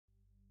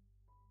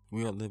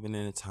We are living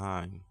in a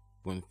time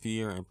when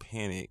fear and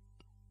panic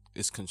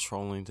is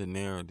controlling the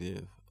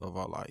narrative of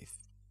our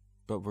life.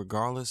 But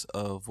regardless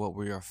of what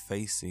we are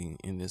facing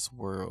in this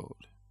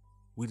world,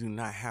 we do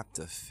not have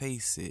to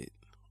face it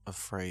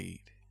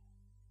afraid.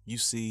 You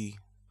see,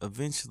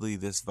 eventually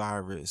this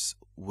virus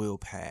will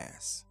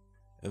pass.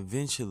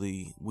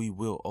 Eventually we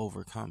will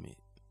overcome it.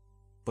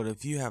 But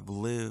if you have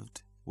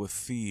lived with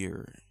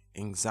fear,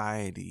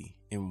 anxiety,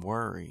 and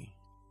worry,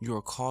 you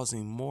are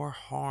causing more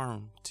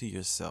harm to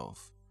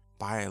yourself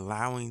by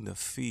allowing the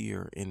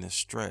fear and the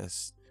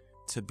stress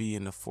to be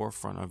in the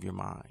forefront of your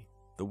mind.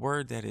 The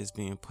word that is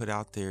being put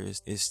out there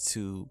is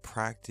to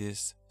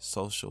practice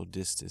social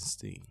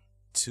distancing,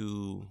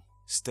 to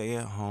stay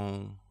at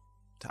home,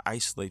 to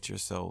isolate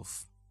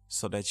yourself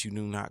so that you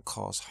do not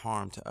cause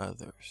harm to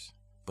others.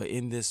 But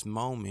in this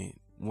moment,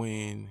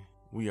 when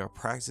we are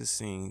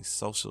practicing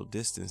social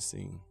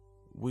distancing,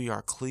 we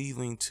are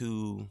cleaving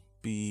to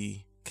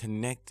be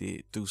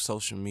connected through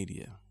social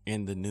media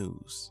and the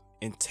news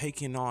and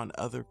taking on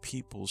other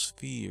people's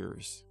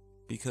fears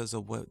because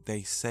of what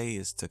they say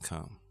is to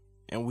come.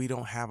 And we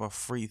don't have a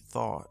free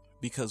thought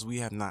because we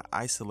have not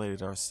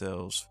isolated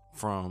ourselves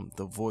from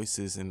the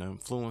voices and the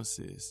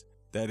influences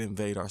that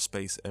invade our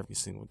space every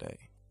single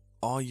day.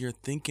 All you're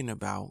thinking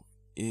about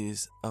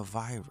is a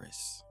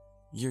virus.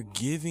 You're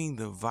giving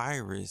the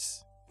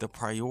virus the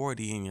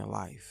priority in your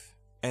life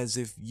as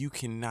if you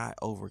cannot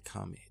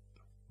overcome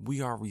it.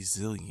 We are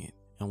resilient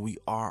and we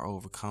are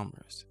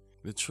overcomers.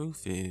 The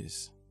truth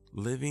is,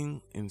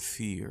 living in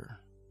fear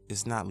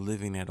is not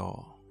living at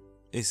all.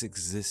 It's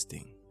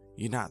existing.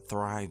 You're not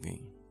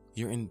thriving.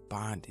 You're in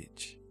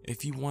bondage.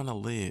 If you want to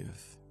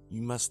live,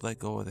 you must let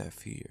go of that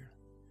fear.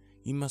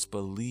 You must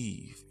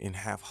believe and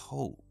have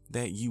hope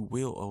that you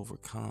will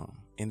overcome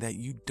and that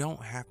you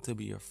don't have to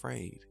be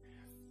afraid.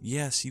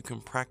 Yes, you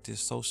can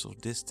practice social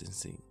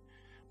distancing,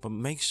 but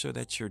make sure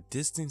that you're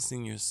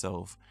distancing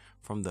yourself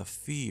from the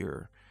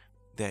fear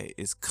that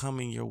is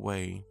coming your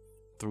way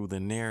through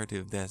the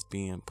narrative that's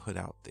being put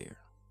out there.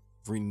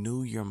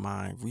 Renew your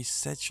mind,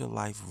 reset your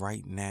life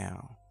right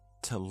now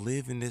to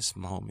live in this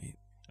moment.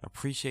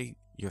 Appreciate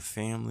your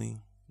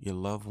family, your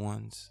loved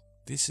ones.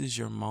 This is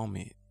your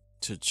moment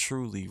to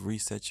truly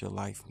reset your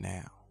life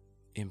now.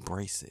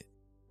 Embrace it.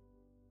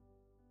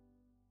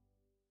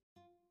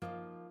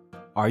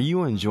 Are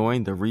you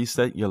enjoying the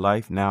Reset Your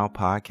Life Now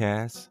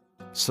podcast?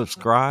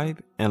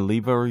 Subscribe and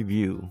leave a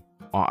review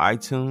on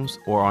iTunes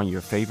or on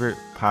your favorite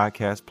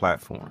podcast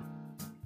platform.